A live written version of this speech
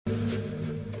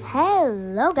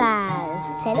Hello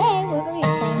guys, today we're going to be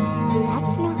playing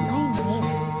That's Not My Name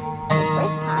for the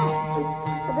first time.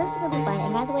 So this is going to be fun,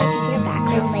 and by the way, if you hear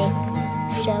background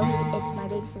shows, it's my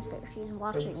baby sister. She's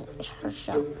watching her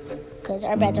show, because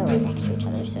our beds are right next to each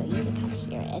other, so you can kind of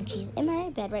hear it. And she's in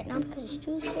my bed right now because she's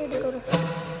too scared to go to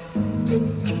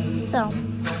her. So,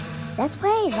 let's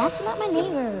play That's Not My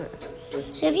Neighbor.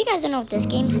 So if you guys don't know what this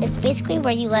game is, it's basically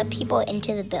where you let people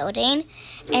into the building,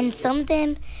 and some of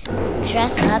them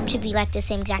dress up to be like the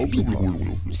same exact people.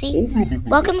 See?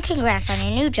 Welcome, congrats on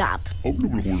your new job.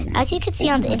 As you can see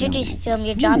on the introduction film,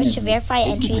 your job is to verify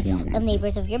entry of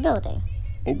neighbors of your building.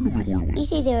 Each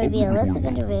day there will be a list of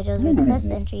individuals who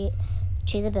request entry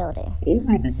to the building.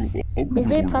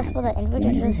 Is it possible that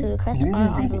individuals who request aren't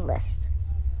on the list?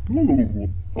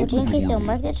 Which in case you'll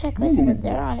mark the checklist when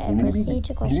they're on it and proceed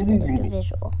to question the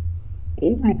individual.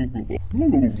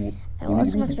 I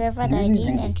also must verify the ID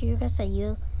and entry request that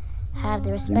you have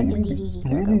the respective DDD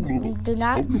logo. Do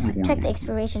not check the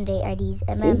expiration date IDs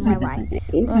MMYY.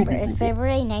 Remember, it's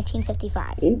February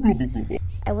 1955.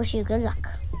 I wish you good luck.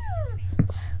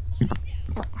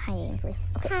 Oh, hi Ainsley.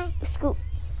 Okay, hi. Scoot.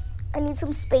 I need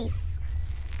some space.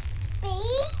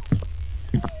 Space?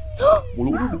 Oh,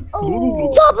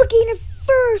 doppelganger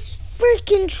first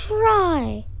freaking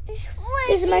try.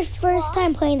 This is my first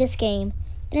time playing this game,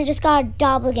 and I just got a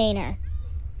doppelganger.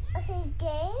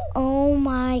 Oh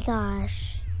my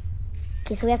gosh.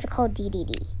 Okay, so we have to call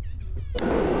DDD. 3,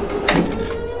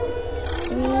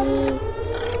 3,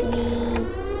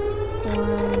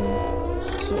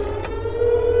 1, 2.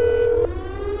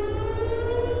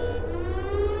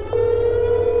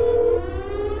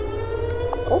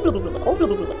 You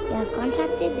have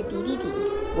contacted the DDD.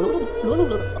 A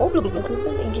group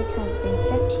of agents have been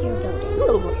sent to your building.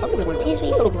 Please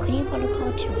wait for the cleaning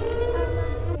protocol to run.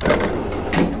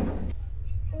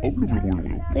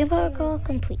 Cleaning protocol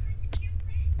complete.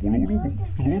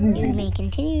 You may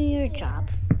continue your job.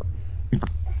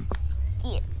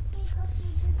 Yeah.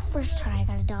 First try, I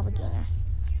got a doppelganger.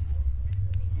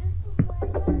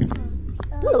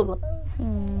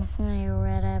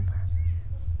 Whatever.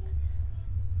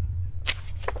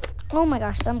 Oh my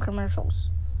gosh, some commercials.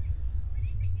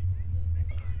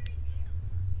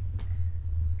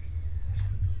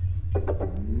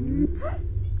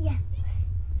 Yes.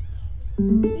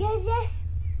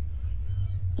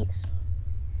 Yes.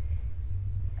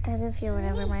 I live here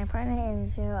whenever my apartment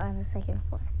is here on the second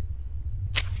floor.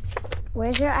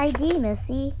 Where's your ID,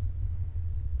 Missy?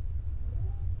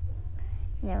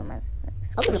 Never mind.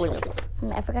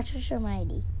 I forgot to show my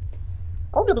ID.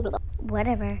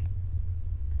 Whatever.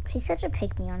 He's such a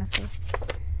pick-me, honestly.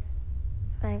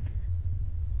 5.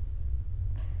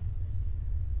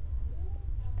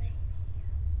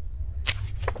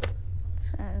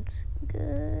 Sounds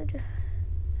good.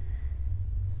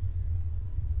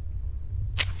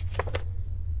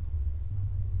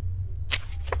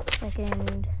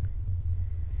 Second,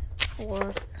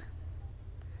 fourth,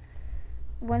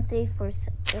 1, 3, 4.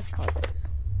 Let's call this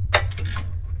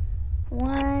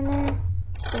 1,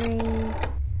 3,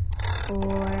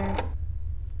 4,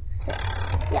 6.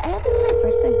 Yeah, I know this is my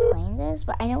first time playing this,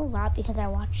 but I know a lot because I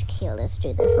watched Kaylis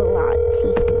do this a lot.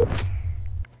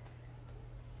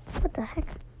 What the heck?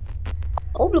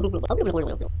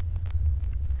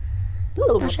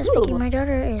 Just speaking, my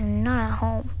daughter is not at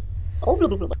home.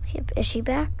 Is she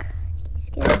back?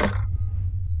 He's good.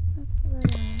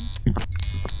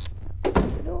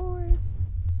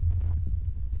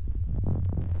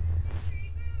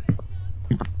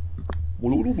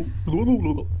 Let's let him out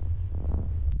the door.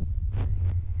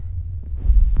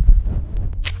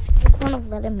 I just want to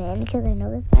let him in because I know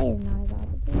this guy is not a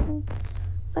doppelganger.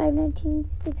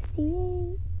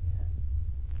 5/1968.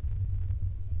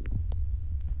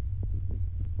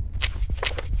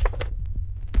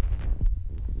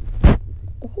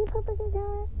 Is he a public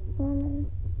accountant?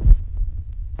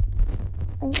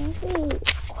 I actually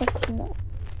question that.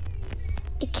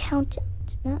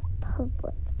 Accountant, not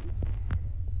public.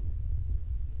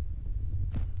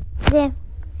 Yeah.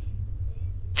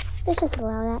 Let's just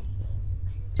allow that.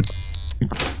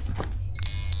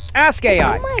 Ask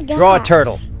AI. Oh Draw a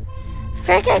turtle.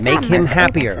 Frick, Make him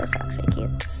happier.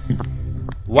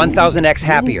 1000x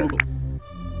happier.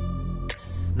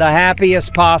 The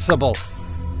happiest possible.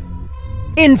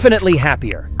 Infinitely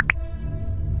happier.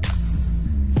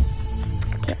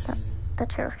 Yeah, that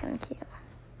turtle's kind of cute.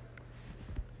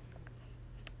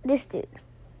 This dude.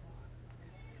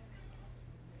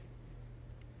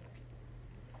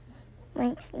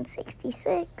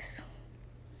 $1966.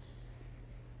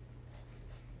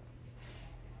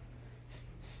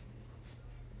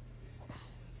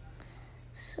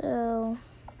 So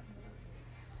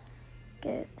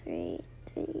Go 3,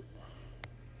 3.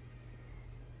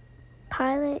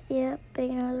 Pilot, yep.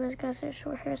 Big nose, got such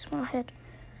short hair, small head.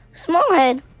 Small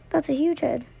head? That's a huge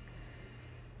head.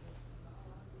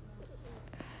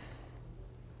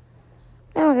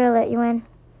 I'm not gonna let you in.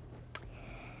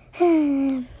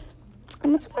 And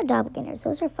what's more doppelgangers?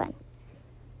 Those are fun.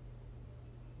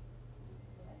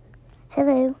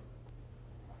 Hello.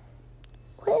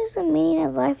 What is the meaning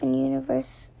of life in the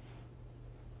universe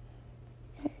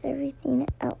and everything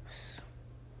else?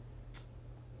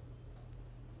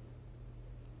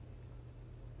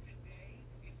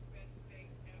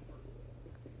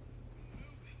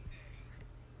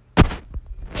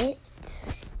 It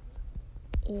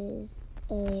is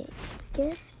a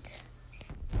gift.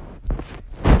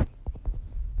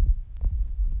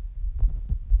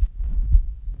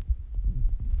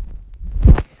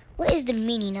 What is the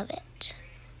meaning of it?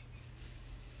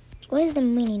 What is the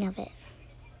meaning of it?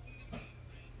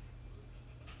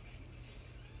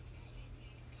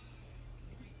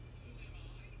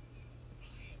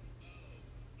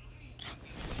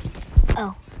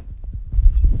 Oh.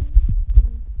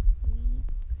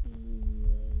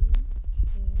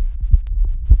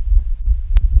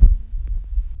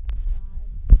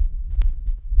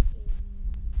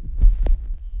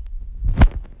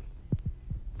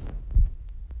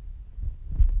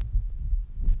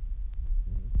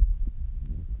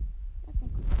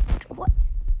 What?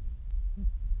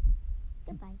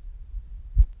 Goodbye.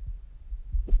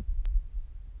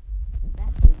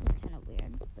 That dude was kind of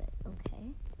weird, but okay.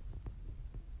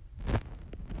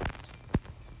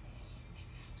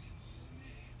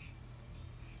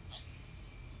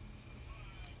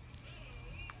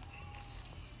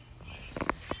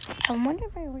 I wonder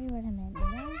if I already read him in, did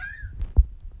I?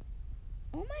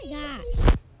 Oh my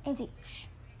gosh. Angie, shh.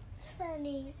 It's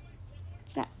funny.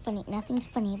 It's not funny. Nothing's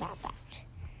funny about that.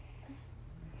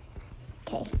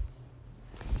 Okay.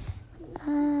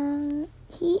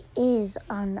 He is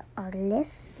on our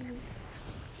list.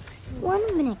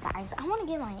 1 minute, guys. I want to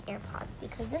get my AirPods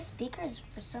because this speaker is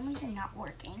for some reason not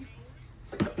working.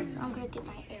 So I'm going to get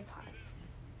my AirPods.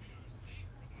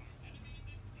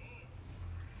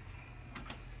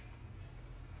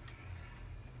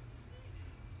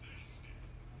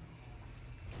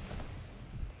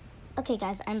 Okay,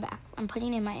 guys, I'm back. I'm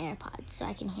putting in my AirPods so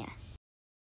I can hear.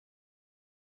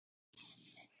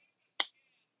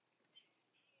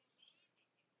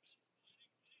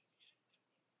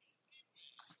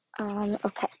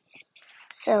 Okay.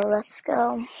 So let's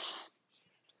go.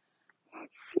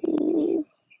 Let's see.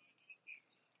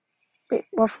 Wait,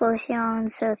 what floor is he on?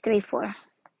 So 3, 4.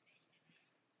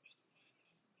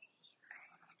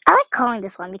 I like calling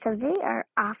this one because they are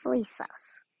awfully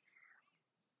sus.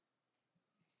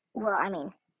 Well, I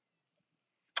mean,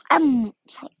 I'm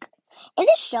like, in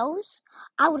the shows,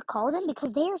 I would call them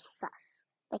because they are sus.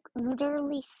 Like,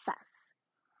 literally sus.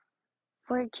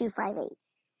 4258.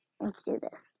 Let's do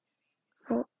this.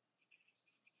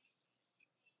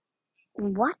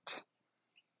 What?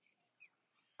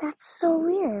 That's so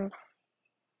weird.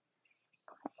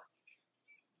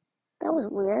 That was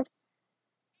weird.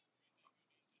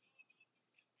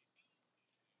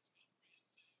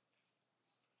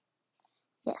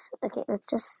 Yes, okay, let's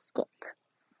just skip.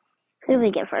 Who do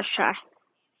we get first try?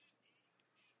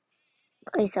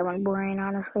 At least that one boring,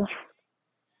 honestly.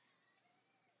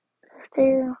 Let's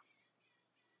do...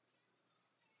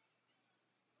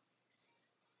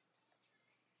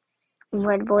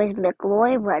 Red Boys,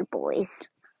 McLoy, Red Boys.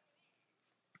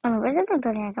 Where's it been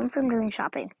putting? I come from doing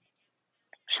shopping.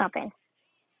 Shopping.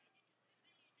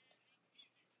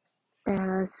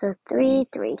 So 3,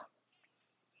 3.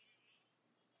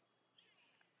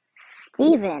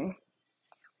 Steven.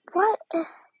 What?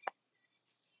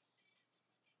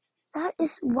 That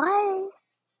is why...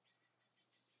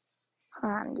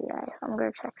 Hold on, you guys. I'm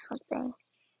gonna check something.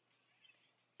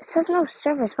 It says no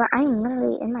service, but I'm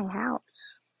literally in my house.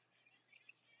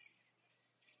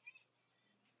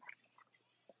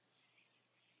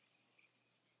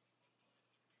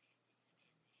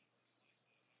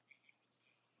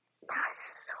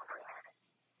 That's so weird.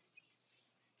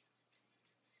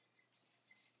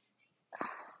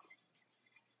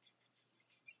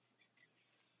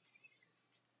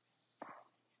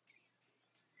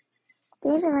 They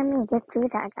didn't let me get through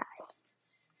that guy.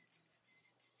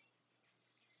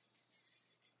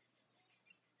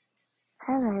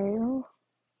 Hello.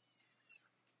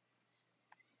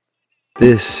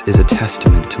 This is a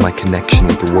testament to my connection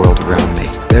with the world around me,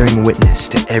 bearing witness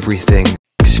to everything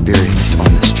experienced on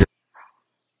this journey.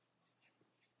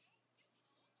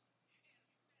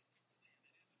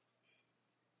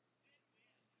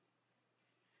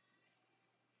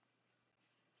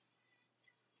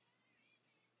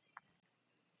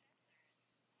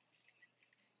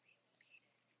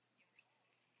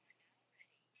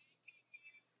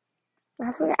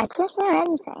 That's weird. I can't hear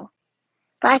anything.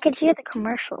 But I could hear the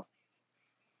commercial.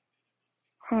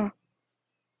 Let's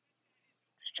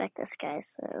check this,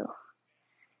 guys. So,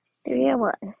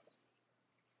 301.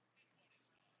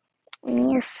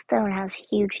 Mia Stone has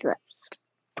huge lips.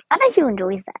 I bet you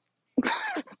enjoys that.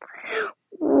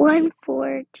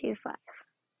 1425.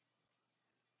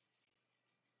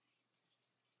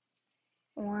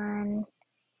 1,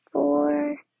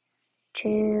 4,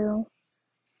 2,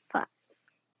 5.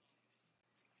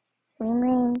 Ring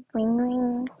ring ring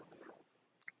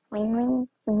ring ring ring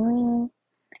ring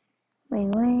ring ring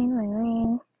ring ring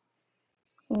ring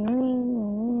ring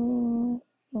ring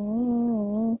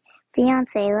ring.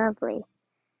 Fiance lovely.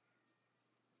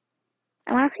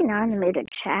 I'm honestly not in the mood to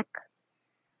check.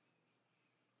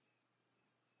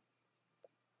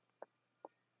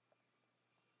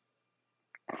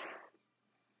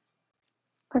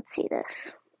 Let's see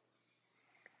this.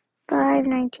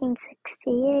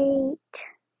 5/1968.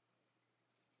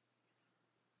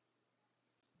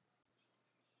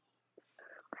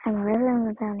 I'm a resident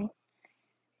of the county.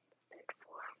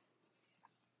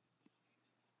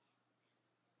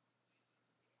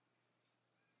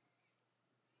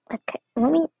 Okay,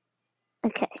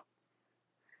 okay.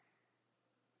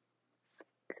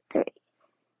 3.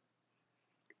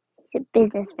 He's a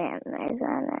businessman. There's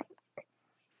that.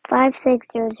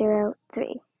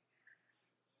 56003.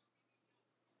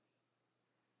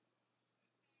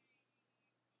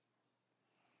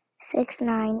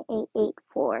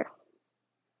 69884.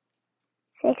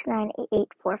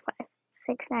 6988845.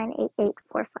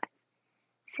 6988845.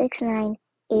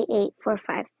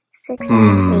 6988845.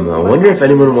 I wonder if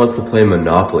anyone wants to play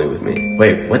Monopoly with me.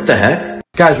 Wait, what the heck?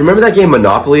 Guys, remember that game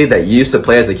Monopoly that you used to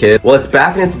play as a kid? Well, it's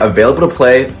back and it's available to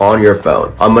play on your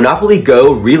phone. On Monopoly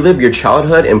Go, relive your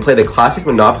childhood and play the classic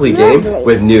Monopoly game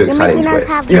with new exciting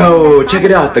twists. Yo, check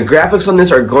it out. The graphics on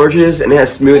this are gorgeous and it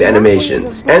has smooth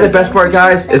animations. And the best part,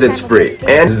 guys, is it's free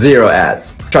and 0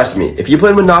 ads. Trust me, if you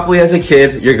played Monopoly as a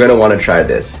kid, you're gonna want to try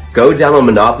this. Go download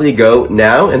Monopoly Go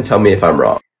now and tell me if I'm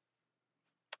wrong.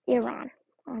 You're wrong.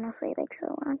 Honestly, like so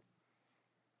wrong.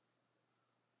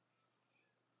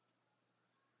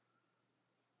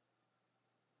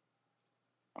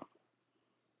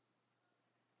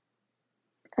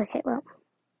 Okay, well.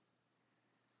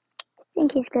 I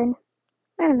think he's good.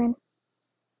 Let him in.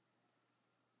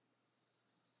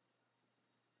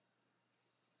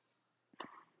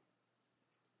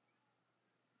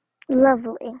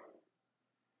 Lovely.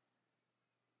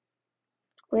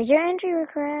 Where's your entry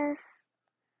request?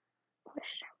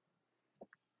 Question.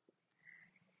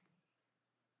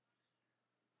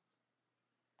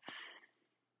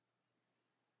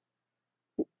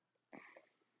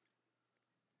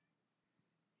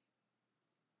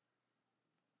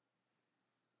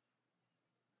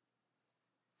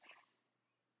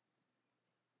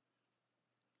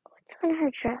 What's on her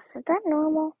dress? Is that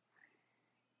normal?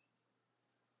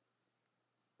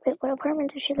 Wait, what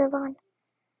apartment does she live on?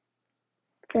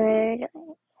 3rd.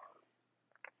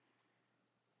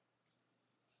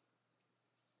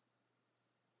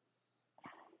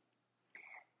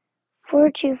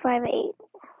 4258.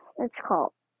 Let's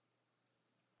call.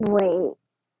 Wait.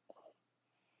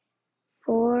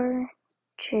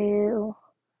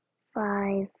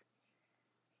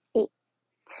 4258.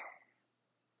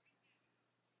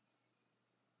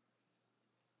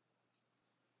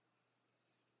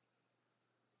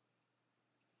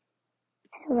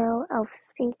 Hello, Elf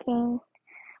speaking.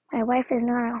 My wife is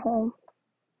not at home.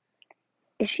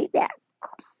 Is she back?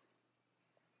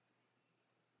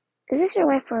 Is this your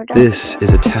wife or a dog? This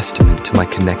is a testament to my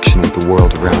connection with the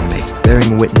world around me,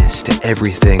 bearing witness to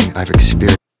everything I've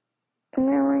experienced.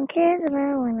 No one cares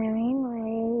about when they're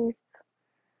in waves.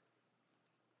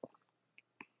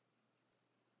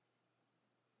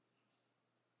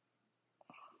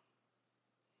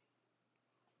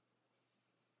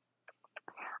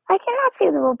 I cannot see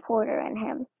the reporter in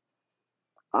him.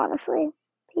 Honestly,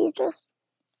 he's a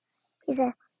hee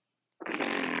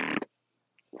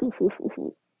hee hee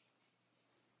hee.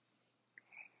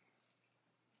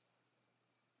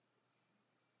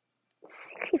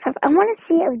 65. I want to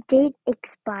see a date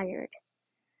expired.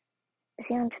 Is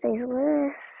he on today's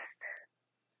list?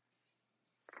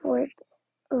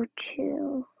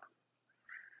 402.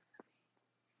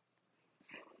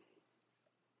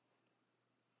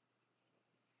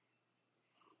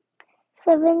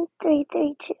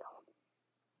 7332.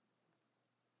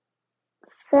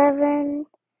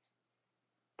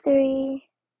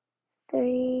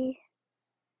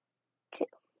 7332.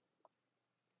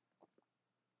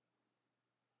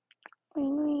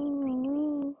 Ring ring ring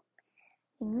ring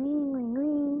ring ring ring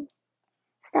ring.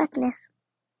 Stuckness.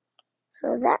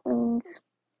 So that means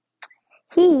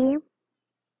he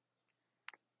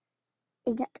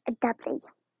is not adopted.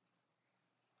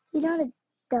 He's not a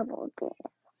double game.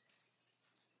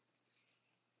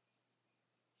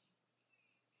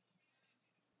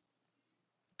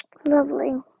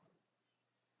 Lovely.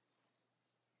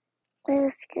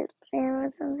 Let's get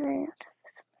Amazon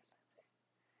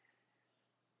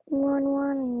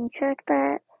 1-1 and check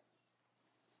that.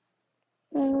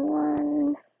 And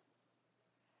 1.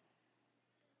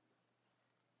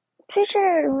 Pretty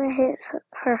sure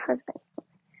her husband.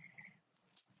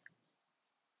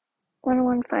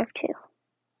 1152.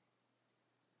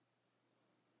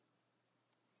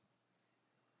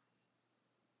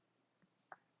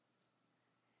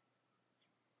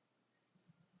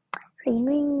 Ring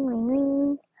ring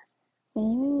ring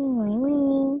ring ring ring ring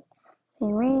ring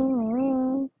ring ring ring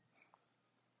ring.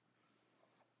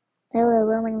 Hello,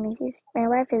 Roman Macy's. My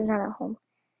wife is not at home.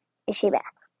 Is she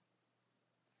back?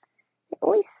 They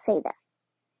always say that.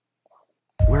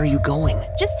 Where are you going?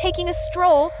 Just taking a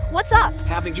stroll. What's up?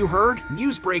 Haven't you heard?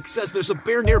 Newsbreak says there's a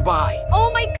bear nearby.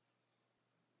 Oh my...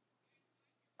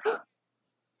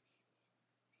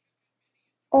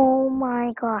 Oh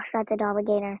my gosh, that's a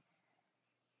doppelganger.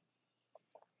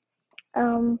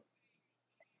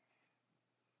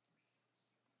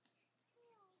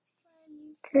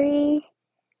 3,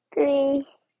 3,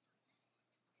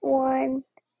 1,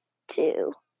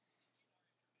 2.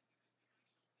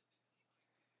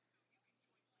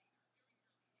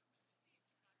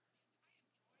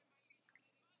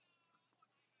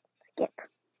 Skip.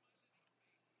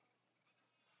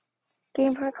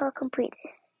 Game protocol completed.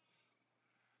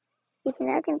 You can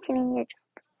now continue your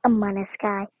job. Among Us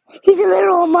guy. He's a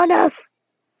literal Among Us.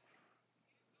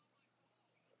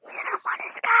 He's an Among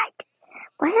Us guy.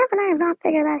 Why haven't I not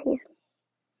figured out he's...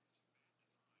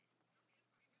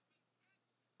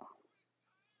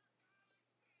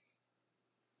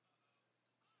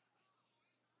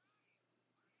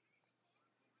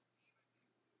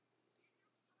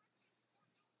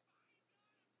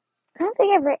 I don't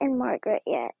think I've written Margaret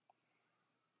yet.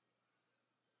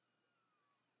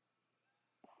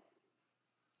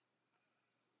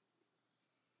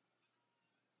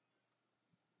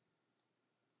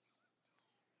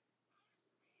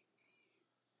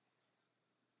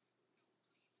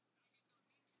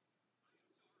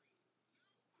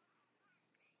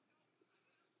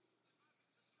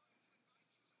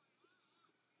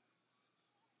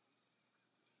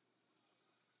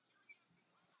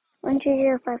 One two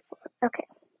zero five four. Okay.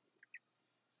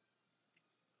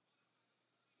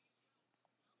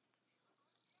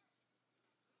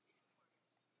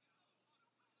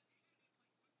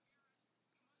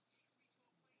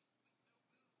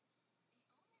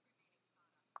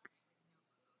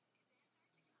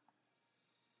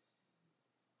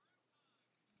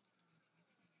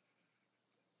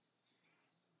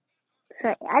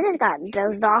 Sorry, I just got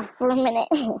dozed off for a minute.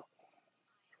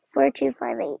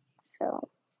 4258. So.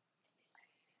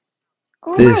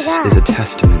 Oh This my is a God.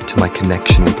 testament to my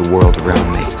connection with the world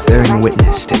around me, bearing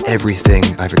witness to everything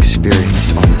I've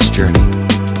experienced on this journey.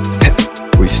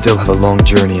 We still have a long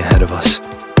journey ahead of us.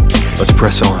 Let's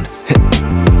press on.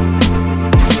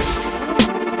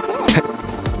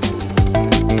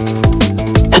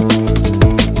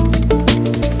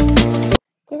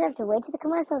 Just have to wait till the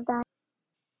commercial's done.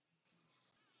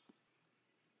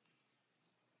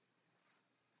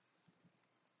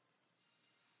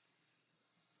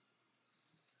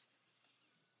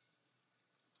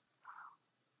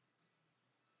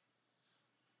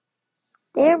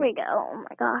 There we go. Oh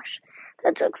my gosh.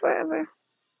 That took forever.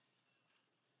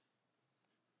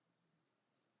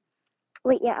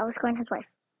 Wait, yeah, I was going his wife.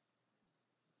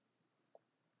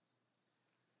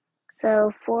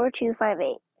 So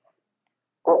 4258.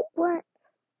 Oh, what?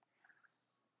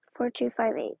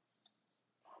 4258.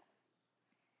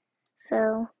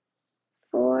 So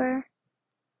 4,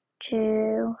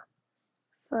 2,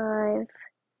 5,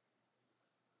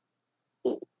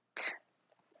 8.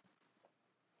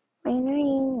 Ring,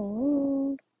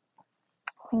 ring, ring,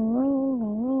 ring, ring,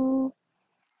 ring,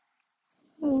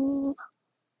 ring.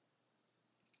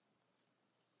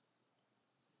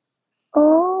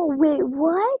 Oh, wait,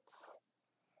 what?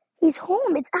 He's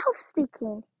home. It's Alf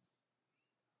speaking.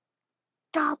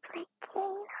 Doppelganger.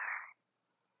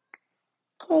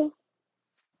 Okay.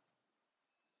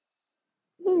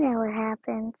 You know what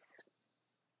happens.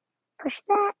 Push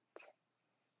that.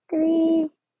 3,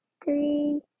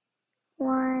 3,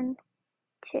 1,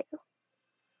 2.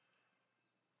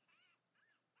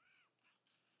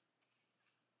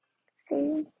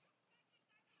 See?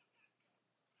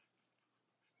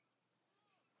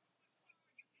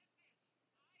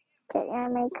 Okay, I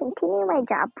may continue my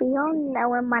job. We all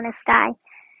know I'm on a sky.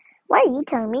 Why are you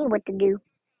telling me what to do?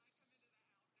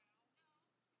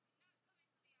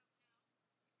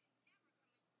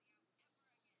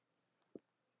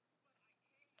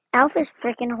 Alpha's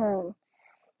freaking home.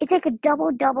 It's like a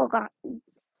double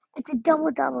it's a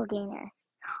double gainer.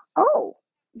 Oh,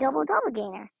 double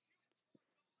gainer.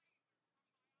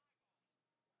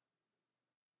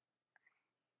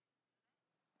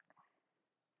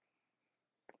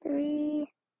 Three.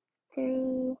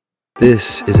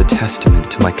 This is a testament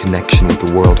to my connection with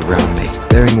the world around me,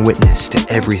 bearing witness to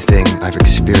everything I've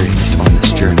experienced on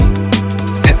this journey.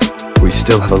 We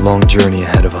still have a long journey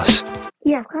ahead of us.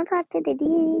 You have contacted the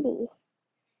DDD.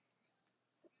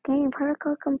 Game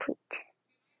protocol complete.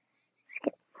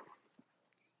 Skip.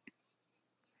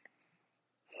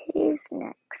 Who's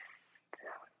next?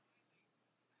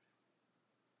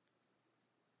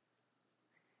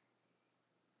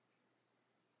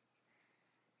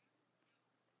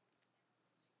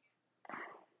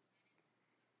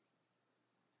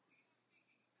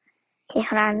 Okay,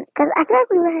 hold on, because I feel like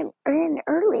we were in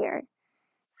earlier.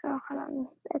 So hold on,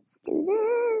 let's do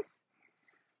this.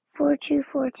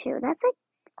 4242. That's like,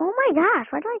 oh my gosh,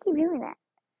 why do I keep doing that?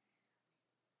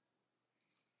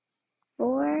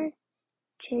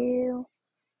 4242.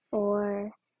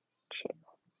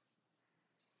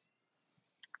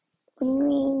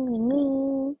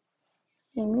 Ring.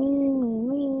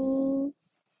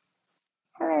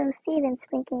 Hello, Steven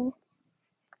speaking.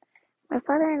 My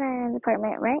father and I are in the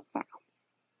apartment right now.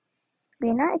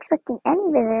 We're not expecting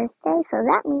any visitors today, so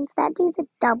that means that dude's a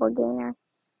double gainer.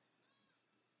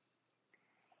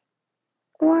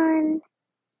 1,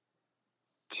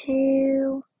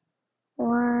 2,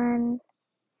 1,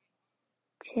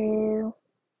 2.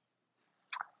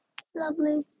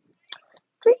 Lovely.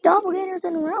 3 doppelgangers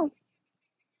in a row.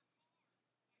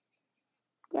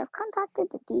 You have contacted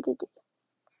the DDD.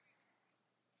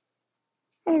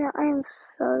 I know, I am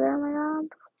so good at my job.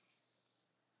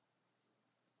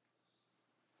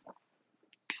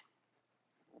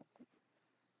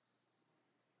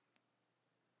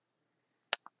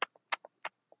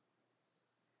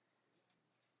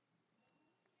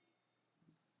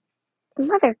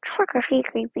 Mother trucker, she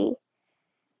creepy.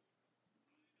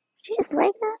 She just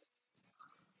like that?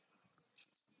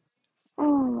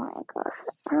 Oh my gosh.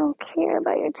 I don't care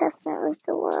about your testament with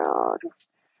the world.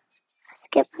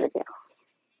 Skip video.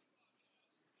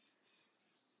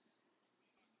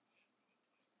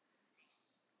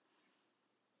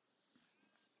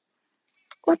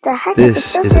 What the heck?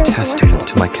 This is a testament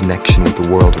to my connection with the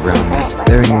world around me,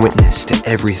 bearing witness to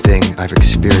everything I've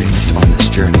experienced on this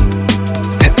journey.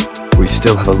 We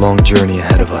still have a long journey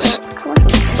ahead of us.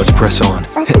 Let's press on.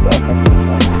 I think it just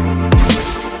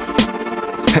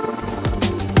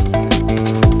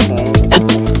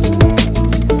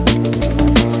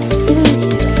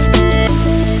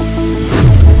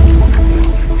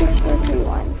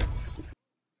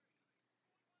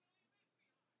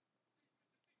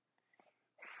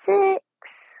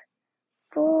Six,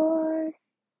 4,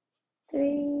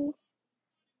 3,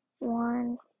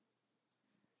 1.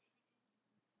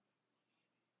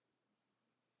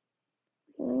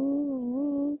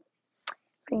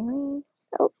 Green.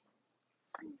 Oh.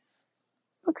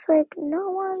 Looks like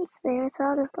no one's there, so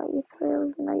I'll just let you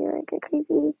through, even though you're like a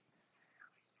creepy.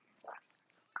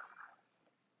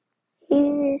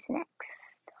 Who's next?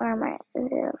 Or am I? Is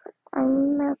it over?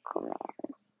 I'm Milkman.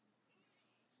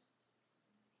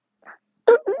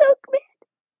 Milkman!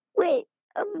 Wait.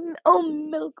 Oh,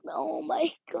 Milkman. Oh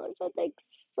my gosh, that's like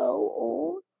so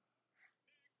old.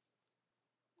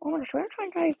 Oh my gosh, we're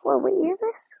trying 24. What year is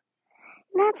this?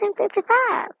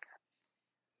 1955.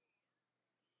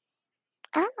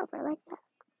 I don't know if I like that.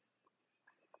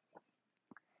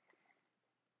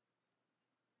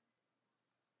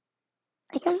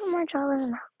 I come from more Java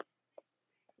than milk.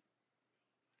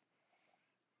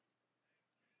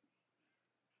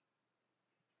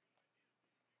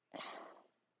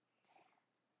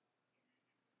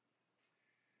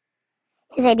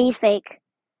 His ID's fake.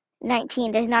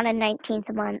 19. There's not a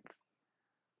 19th month.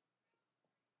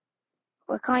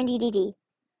 We're calling DDD.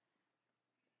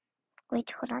 Wait,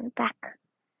 hold on. Back.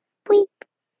 Bleep.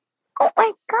 Oh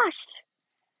my gosh.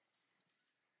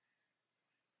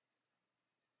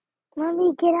 Let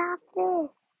me get off this.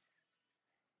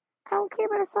 I don't care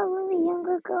about a Suddenly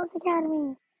Younger Girls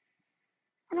Academy.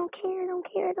 I don't care.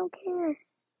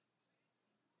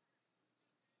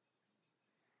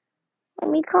 Let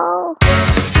me call.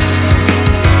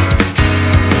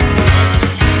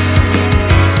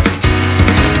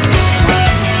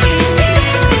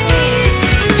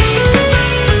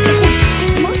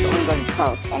 Most only go to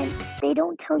 12, and they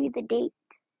don't tell tell you the date.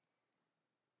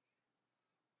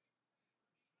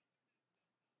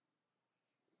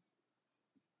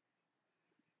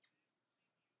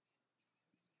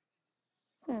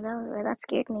 That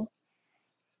scared me.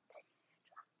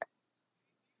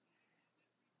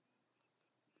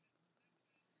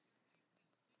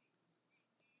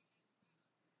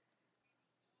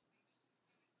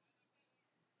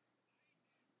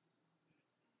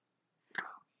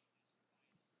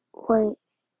 Wait.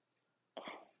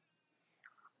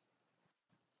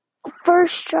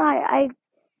 First try, I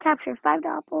captured 5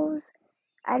 doppels.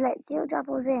 I let 0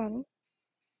 doppels in.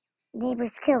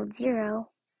 Neighbors killed 0.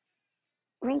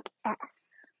 Rank S.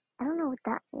 I don't know what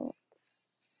that means.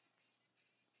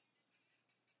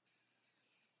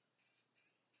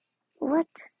 What?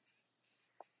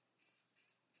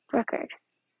 Record.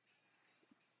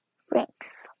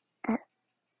 Ranks.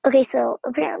 Okay, so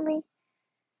apparently,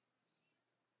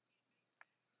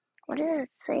 what did it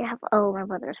say? Oh, my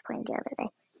brother was playing the other day.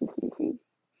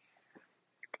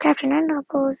 Capture 9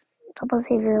 doppels. Doppels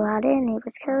they allowed in.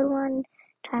 Neighbors killed 1.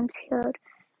 Times killed.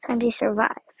 Times he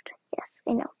survived. Yes,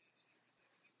 I know.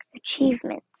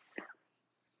 Achievements.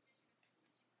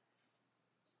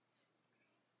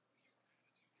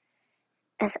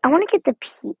 Yes, I want to get the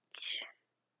peach.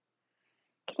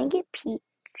 Can I get peach?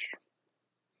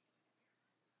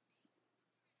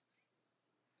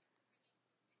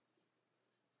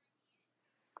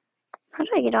 How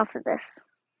do I get off of this?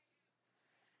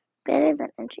 Better than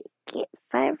entry. Get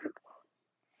 5.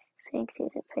 So you can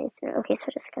see the playthrough. Okay,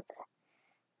 so just got that.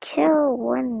 Kill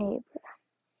 1 neighbor.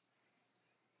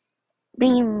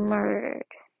 Be murdered.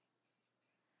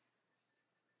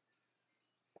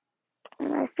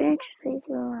 And I finished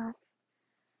playthrough.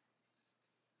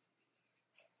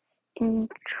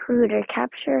 Intruder.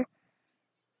 Capture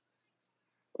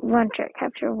Runter.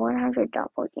 Capture 100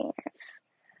 doppelgangers.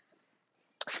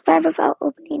 Survive without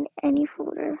opening any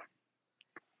folder.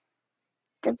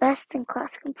 The best in class.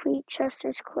 Complete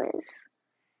Chester's quiz.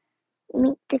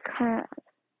 Meet the crown.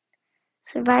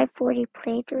 Survive 40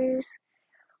 playthroughs.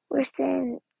 Worse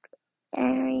than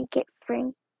Henry. Get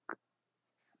Frank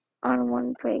on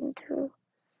 1 breakthrough.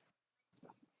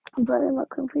 Blood and Luck.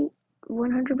 Complete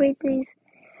 100 breakthroughs.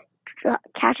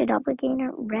 Catch a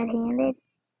doppelganger red-handed.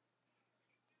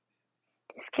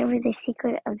 Discover the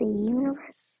secret of the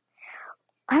universe.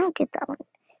 I don't get that one.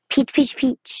 Peach, peach,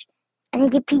 peach. I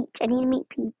need to get Peach. I need to meet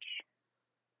Peach.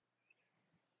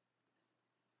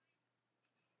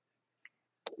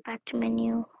 Get back to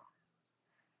menu.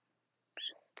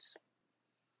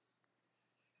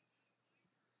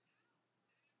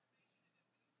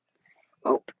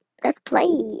 Oh, let's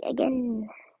play again.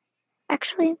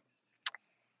 Actually,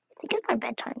 I think it's my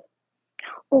bedtime.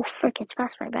 Oh, frick, it's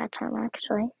past my bedtime,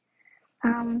 actually.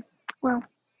 Well,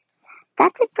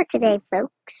 that's it for today,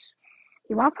 folks. If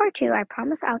you want part 2, I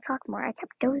promise I'll talk more. I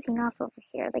kept dozing off over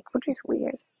here, which is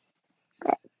weird.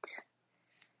 But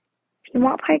if you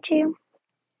want part 2,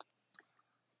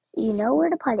 you know where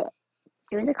to put it.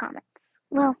 Through the comments.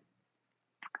 Well,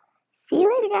 see you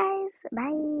later, guys.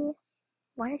 Bye.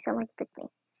 Why do I sound like a pick me?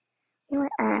 You know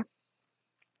what?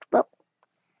 Well,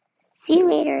 see you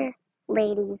later,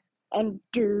 ladies and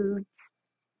dudes.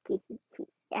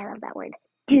 I love that word.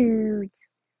 Dudes.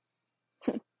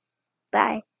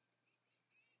 Bye.